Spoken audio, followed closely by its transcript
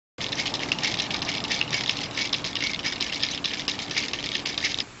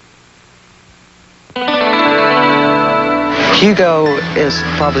Hugo is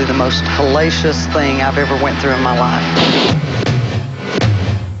probably the most hellacious thing I've ever went through in my life.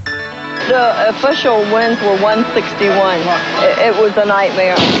 The official winds were 161. It was a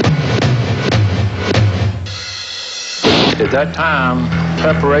nightmare. At that time,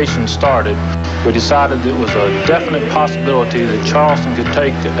 preparation started. We decided it was a definite possibility that Charleston could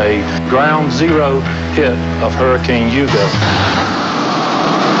take a ground zero hit of Hurricane Hugo.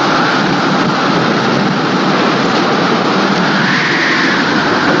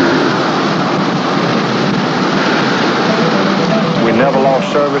 We never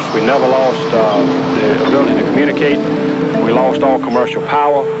lost service. We never lost the ability to communicate. We lost all commercial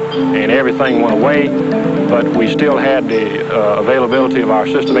power, and everything went away. But we still had the availability of our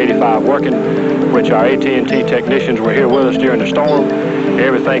System 85 working, which our AT&T technicians were here with us during the storm.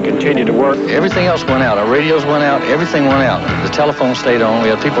 Everything continued to work. Everything else went out. Our radios went out. Everything went out. The telephone stayed on. We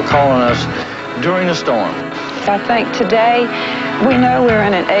had people calling us during the storm. I think today we know we're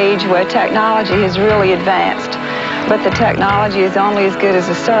in an age where technology has really advanced, but the technology is only as good as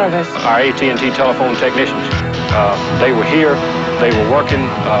the service. Our AT&T telephone technicians, they were here, they were working,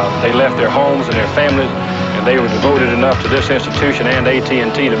 they left their homes and their families, and they were devoted enough to this institution and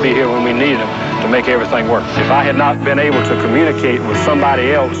AT&T to be here when we needed them to make everything work. If I had not been able to communicate with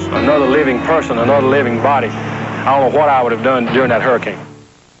somebody else, another living person, another living body, I don't know what I would have done during that hurricane.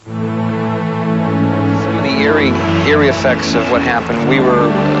 Some of the eerie effects of what happened, we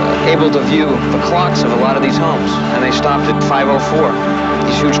were able to view the clocks of a lot of these homes, and they stopped at 5:04.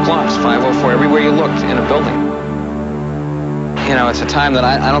 These huge clocks, 5:04, everywhere you looked in a building. You know, it's a time that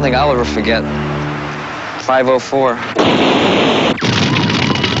I don't think I'll ever forget. 5:04.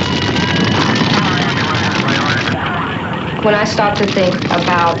 When I stopped to think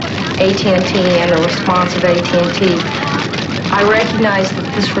about AT&T and the response of AT&T, I recognized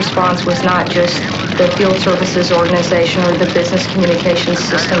that this response was not just the field services organization or the business communications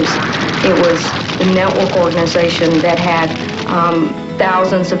systems. It was the network organization that had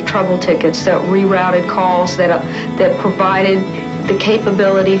thousands of trouble tickets, that rerouted calls, that provided the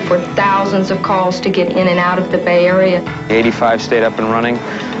capability for thousands of calls to get in and out of the Bay Area. 85 stayed up and running.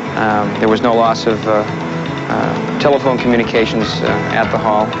 There was no loss of telephone communications at the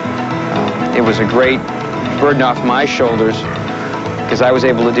hall. It was a great burden off my shoulders because I was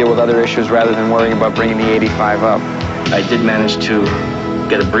able to deal with other issues rather than worrying about bringing the 85 up. I did manage to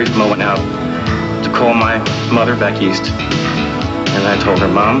get a brief moment out to call my mother back east. And I told her,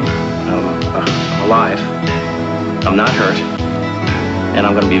 Mom, I'm alive, I'm not hurt, and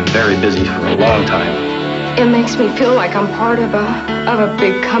I'm going to be very busy for a long time. It makes me feel like I'm part of a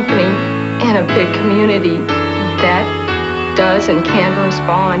big company and a big community that does and can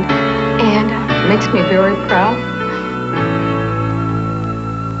respond, and makes me very proud.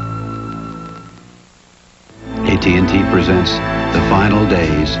 AT&T presents The Final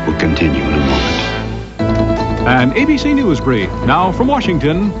Days will continue in a moment. An ABC News brief. Now from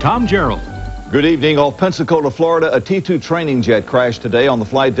Washington, Tom Jarriel. Good evening. Off Pensacola, Florida, a T-2 training jet crashed today on the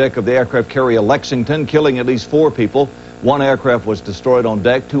flight deck of the aircraft carrier Lexington, killing at least 4 people. 1 aircraft was destroyed on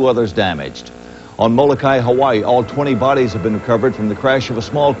deck, 2 others damaged. On Molokai, Hawaii, all 20 bodies have been recovered from the crash of a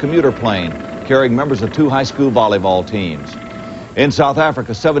small commuter plane carrying members of 2 high school volleyball teams. In South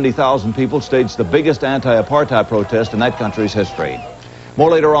Africa, 70,000 people staged the biggest anti-apartheid protest in that country's history. More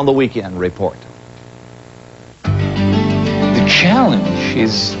later on the Weekend Report. The challenge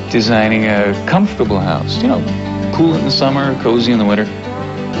is designing a comfortable house. You know, cool in the summer, cozy in the winter.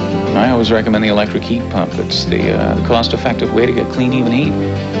 I always recommend the electric heat pump. It's the cost-effective way to get clean, even heat.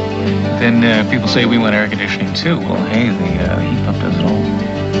 Then people say we want air conditioning too. Well, hey, the heat pump does it all.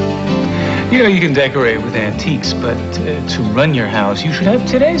 You know, you can decorate with antiques, but to run your house, you should have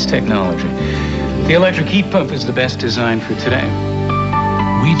today's technology. The electric heat pump is the best design for today.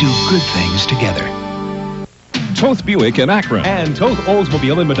 We do good things together. Toth Buick in Akron and Toth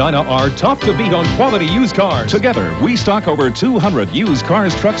Oldsmobile in Medina are tough to beat on quality used cars. Together, we stock over 200 used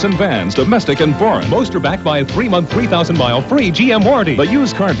cars, trucks, and vans, domestic and foreign. Most are backed by a 3-month, 3,000-mile free GM warranty. The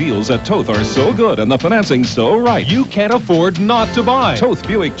used car deals at Toth are so good and the financing so right, you can't afford not to buy. Toth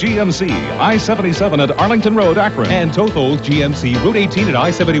Buick GMC, I-77 at Arlington Road, Akron, and Toth Olds GMC, Route 18 at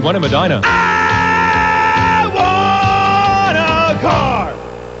I-71 in Medina. I want a car!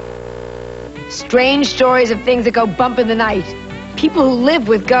 Strange stories of things that go bump in the night. People who live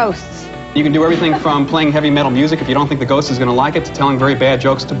with ghosts. You can do everything from playing heavy metal music if you don't think the ghost is going to like it, to telling very bad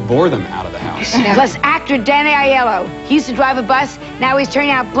jokes to bore them out of the house. Plus actor Danny Aiello. He used to drive a bus, now he's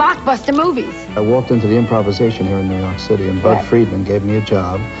turning out blockbuster movies. I walked into the improvisation here in New York City, and Bud Friedman gave me a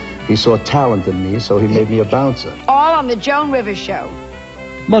job. He saw talent in me, so he made me a bouncer. All on the Joan Rivers Show.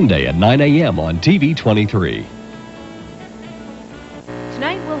 Monday at 9 a.m. on TV 23.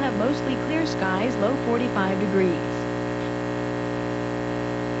 85 degrees.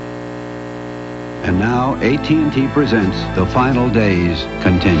 And now AT&T presents The Final Days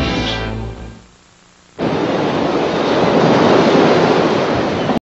continues.